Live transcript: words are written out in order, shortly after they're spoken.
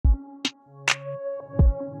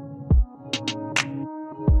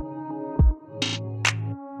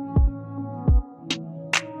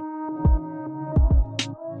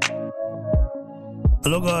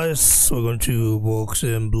Hello guys, we're going to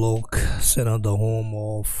boxing block, send out the home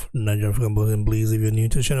of Nigerian African boxing. Please, if you're new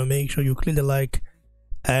to the channel, make sure you click the like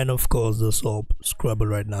and of course the subscribe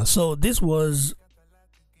button right now. So this was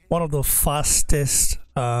one of the fastest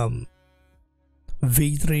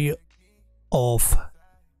victory of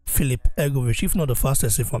Filip Hrgovic, if not the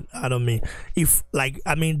fastest. If the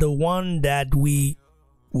one that we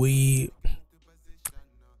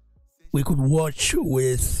could watch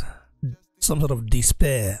with some sort of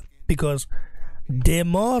despair, because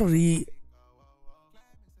Mori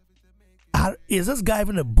is this guy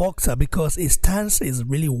even a boxer? Because his stance is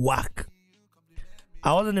really whack.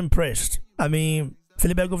 I wasn't impressed. I mean,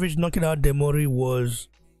 Filip Hrgovic knocking out Mori was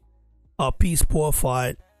a piece poor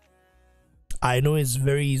fight. I know it's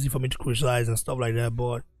very easy for me to criticize and stuff like that,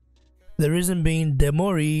 but the reason being,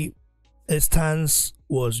 Mori, his stance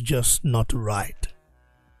was just not right.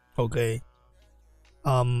 Okay.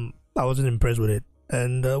 I wasn't impressed with it,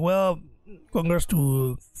 and well, congrats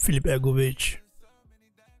to Filip Hrgovic.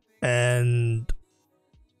 And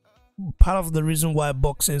part of the reason why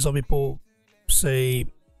boxing, some people say,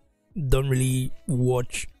 don't really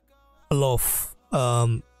watch a lot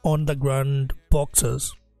of underground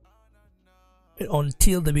boxers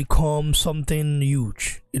until they become something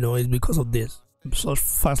huge, it's because of this, so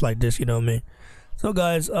fast like this, you know what I mean? So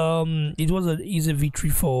guys, it was an easy victory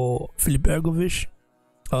for Filip Hrgovic.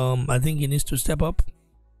 I think he needs to step up,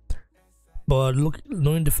 but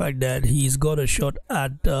knowing the fact that he's got a shot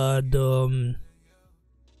at the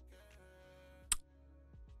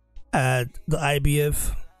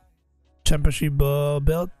IBF championship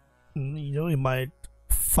belt, he might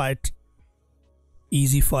fight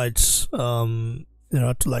easy fights, to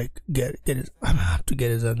like get his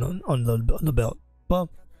hand on the belt. But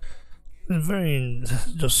very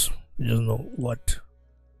just know what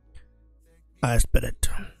I expected.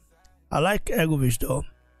 I like Hrgovic though,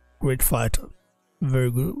 great fighter,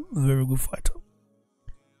 very good fighter.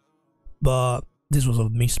 But this was a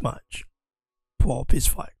mismatch for his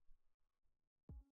fight.